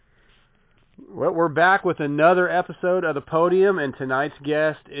Well, we're back with another episode of The Podium, and tonight's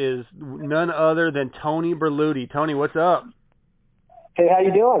guest is none other than Tony Berluti. Tony, what's up? Hey, how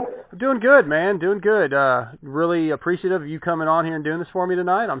you doing? I'm doing good, man. Doing good. Really appreciative of you coming on here and doing this for me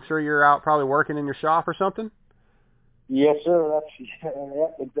tonight. I'm sure you're out probably working in your shop or something. Yes, sir. That's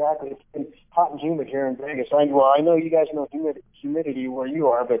exactly. It's hot and humid here in Vegas. I know you guys know humidity where you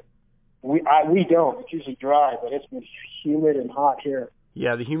are, but we don't. It's usually dry, but it's been humid and hot here.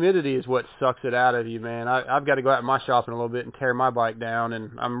 Yeah, the humidity is what sucks it out of you, man. I've got to go out in my shop in a little bit and tear my bike down,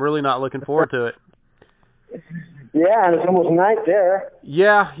 and I'm really not looking forward to it. Yeah, and it's almost night there.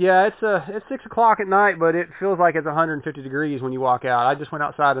 Yeah, it's 6 o'clock at night, but it feels like it's 150 degrees when you walk out. I just went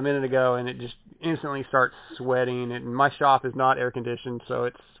outside a minute ago, and it just instantly starts sweating. And my shop is not air conditioned, so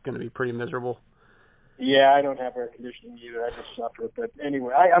it's going to be pretty miserable. Yeah, I don't have air conditioning either. I just suffer. But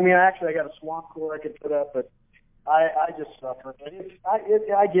anyway, I got a swamp cooler I could put up, but I just suffer. But I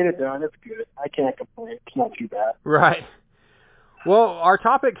get it done. It's good. I can't complain. It's not too bad. Right. Well, our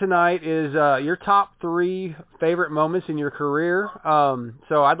topic tonight is your top 3 favorite moments in your career.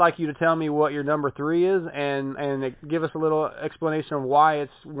 So I'd like you to tell me what your number 3 is and give us a little explanation of why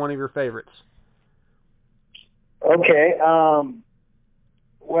it's one of your favorites. Okay.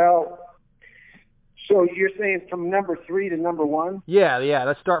 Well, so you're saying from number 3 to number 1? Yeah.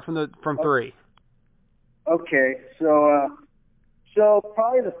 Let's start from 3. Okay. So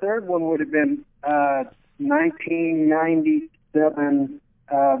probably the third one would have been 1997.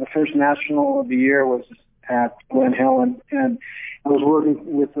 The first national of the year was at Glen Helen, and I was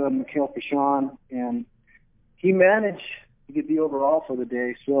working with Mikhail Pichon, and he managed to get the overall for the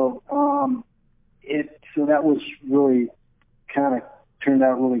day. So that was really kind of turned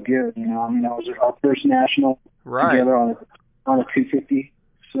out really good. You know, I mean, that was our first national together on a 250.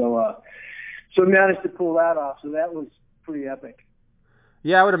 So managed to pull that off. So that was pretty epic.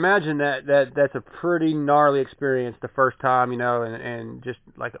 Yeah, I would imagine that's a pretty gnarly experience the first time, you know, and just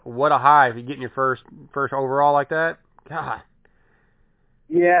like what a high if you're getting your first overall like that. God.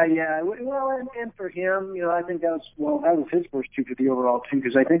 Yeah. Well, and for him, you know, I think that was his first 250 overall too,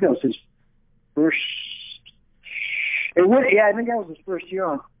 because I think that was his first. I think that was his first year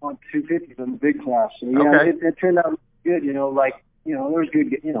on 250 in the big class. So yeah, okay. it turned out good. You know, like. You know, there's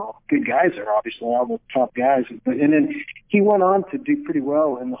good guys there, obviously, all the top guys. And then he went on to do pretty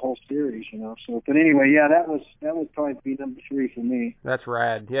well in the whole series, you know. So, but anyway, yeah, that was probably be number 3 for me. That's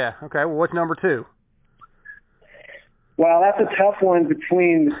rad. Yeah. Okay. Well, what's number 2? Well, that's a tough one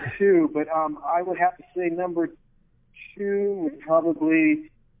between the two, but I would have to say number 2 would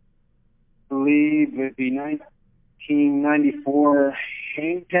probably believe it'd be 1994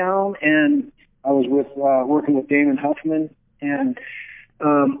 Hangtown, and I was working with Damon Huffman. And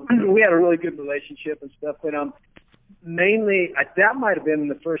we had a really good relationship and stuff, but mainly that might have been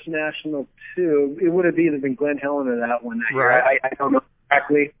the first national too. It would have either been Glen Helen or that one that year. I don't know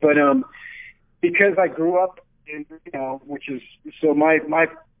exactly, but because I grew up in, you know, which is so I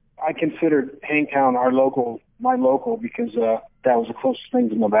considered Hangtown my local because that was the closest thing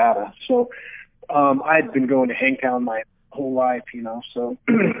to Nevada. So I had been going to Hangtown my whole life, you know. So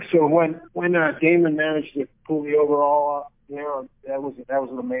when Damon managed to pull the overall off. Yeah, that was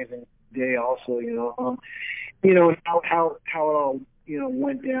an amazing day. Also, you know, how it all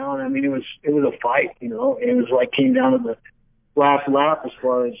went down. I mean, it was a fight. You know, it was like came down to the last lap as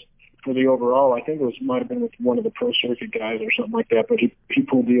far as for the overall. I think it might have been with one of the pro circuit guys or something like that. But he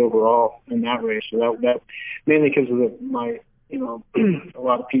pulled the overall in that race. So that mainly because of a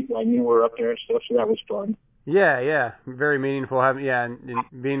lot of people I knew were up there and stuff. So that was fun. Yeah, very meaningful. And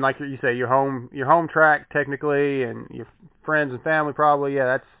being like you say, your home track technically, and your friends and family probably. Yeah,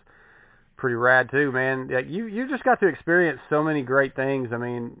 that's pretty rad too, man. Yeah, you just got to experience so many great things. I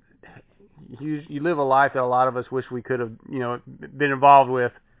mean, you live a life that a lot of us wish we could have, you know, been involved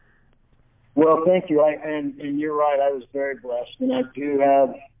with. Well, thank you. And you're right. I was very blessed, and I do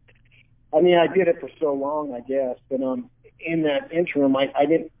have. I mean, I did it for so long, I guess, but in that interim, I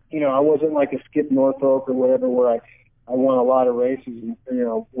didn't. You know, I wasn't like a Skip Norfolk or whatever where I won a lot of races, you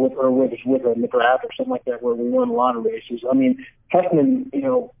know, with a McGrath or something like that where we won a lot of races. I mean, Huffman, you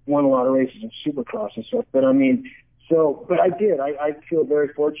know, won a lot of races in Supercross and stuff. But I mean, but I did. I feel very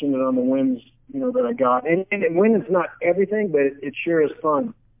fortunate on the wins, you know, that I got. And winning's not everything, but it sure is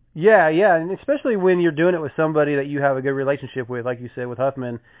fun. Yeah, and especially when you're doing it with somebody that you have a good relationship with, like you said with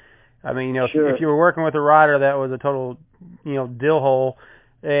Huffman. I mean, you know, sure. if you were working with a rider that was a total, you know, dill hole,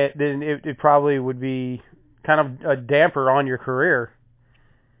 then it probably would be kind of a damper on your career.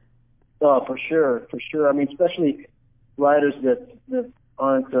 Oh, for sure. I mean, especially riders that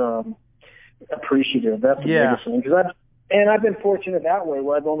aren't appreciative. That's the biggest thing. Because And I've been fortunate that way,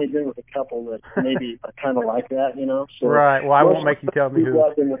 where I've only been with a couple that maybe are kind of like that, you know. So right. Well, I won't make you tell me who.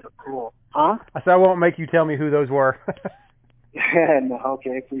 I've been with are cool. Huh? I said I won't make you tell me who those were. No,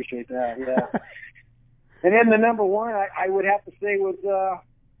 okay, appreciate that. Yeah. And then the number one, I would have to say was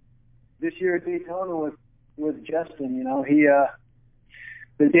this year at Daytona was Justin. You know, he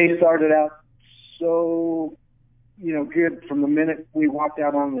the day started out so, you know, good from the minute we walked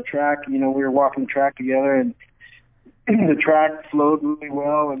out on the track. You know, we were walking the track together, and the track flowed really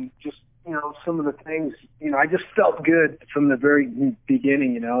well, and just, you know, some of the things, you know, I just felt good from the very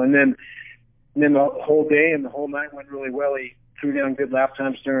beginning, you know, and then the whole day and the whole night went really well. He threw down good lap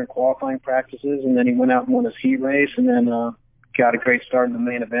times during qualifying practices, and then he went out and won his heat race, and then got a great start in the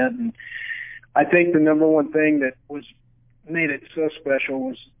main event. And I think the number one thing that made it so special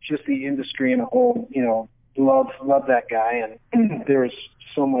was just the industry in a whole, you know, love that guy, and there was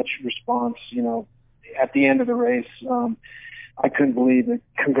so much response, you know, at the end of the race. I couldn't believe the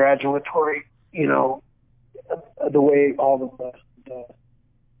congratulatory, you know, the way all of the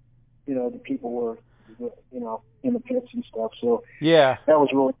you know, the people were, you know, in the pits and stuff. So yeah, that was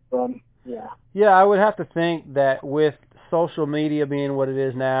really fun. Yeah. Yeah, I would have to think that with social media being what it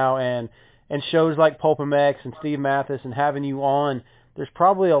is now, and shows like PulpMX and Steve Mathis and having you on, there's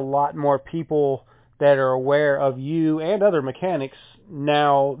probably a lot more people that are aware of you and other mechanics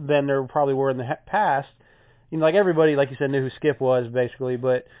now than there probably were in the past. You know, like everybody, like you said, knew who Skip was basically,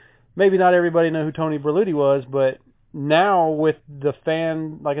 but maybe not everybody knew who Tony Berluti was. But now with the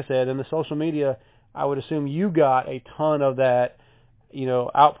fan, like I said, and the social media, I would assume you got a ton of that, you know,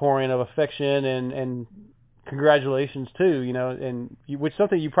 outpouring of affection and congratulations too, you know, and which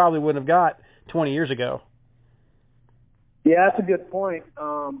something you probably wouldn't have got 20 years ago. Yeah, that's a good point.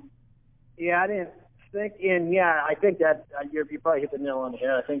 Yeah, I didn't think, and yeah, I think that you probably hit the nail on the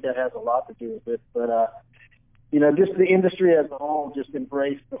head. I think that has a lot to do with it, but you know, just the industry as a whole just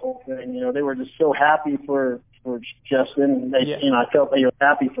embraced the whole thing. You know, they were just so happy for Justin. They, you know, I felt they were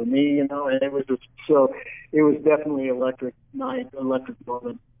happy for me. You know, and it was just so. It was definitely an electric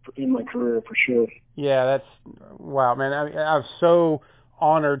moment in my career for sure. Yeah, that's wow, man. I was so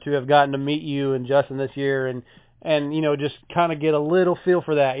honored to have gotten to meet you and Justin this year, and you know, just kind of get a little feel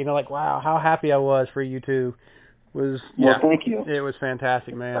for that. You know, like wow, how happy I was for you two. Well, thank you. It was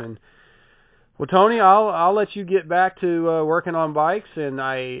fantastic, man. And well, Tony, I'll let you get back to working on bikes, and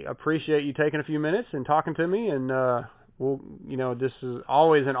I appreciate you taking a few minutes and talking to me. And we'll, you know, this is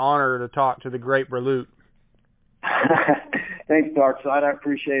always an honor to talk to the great Berlut. Thanks, Darkside. I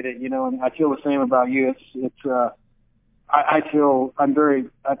appreciate it. You know, and I feel the same about you. I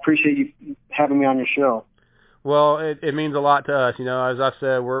appreciate you having me on your show. Well, it means a lot to us. You know, as I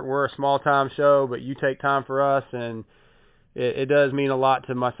said, we're a small time show, but you take time for us, and it does mean a lot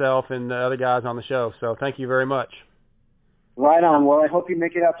to myself and the other guys on the show. So thank you very much. Right on. Well, I hope you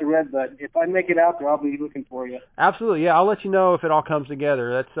make it out to Redbud. If I make it out there, I'll be looking for you. Absolutely. Yeah, I'll let you know if it all comes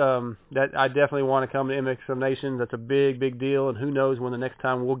together. That I definitely want to come to MX of Nations. That's a big, big deal, and who knows when the next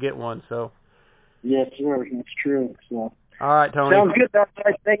time we'll get one. So. Yes, sir. It's true. So. All right, Tony. Sounds good,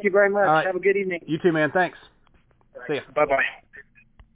 guys. Thank you very much. Right. Have a good evening. You too, man. Thanks. Right. See ya. Bye-bye.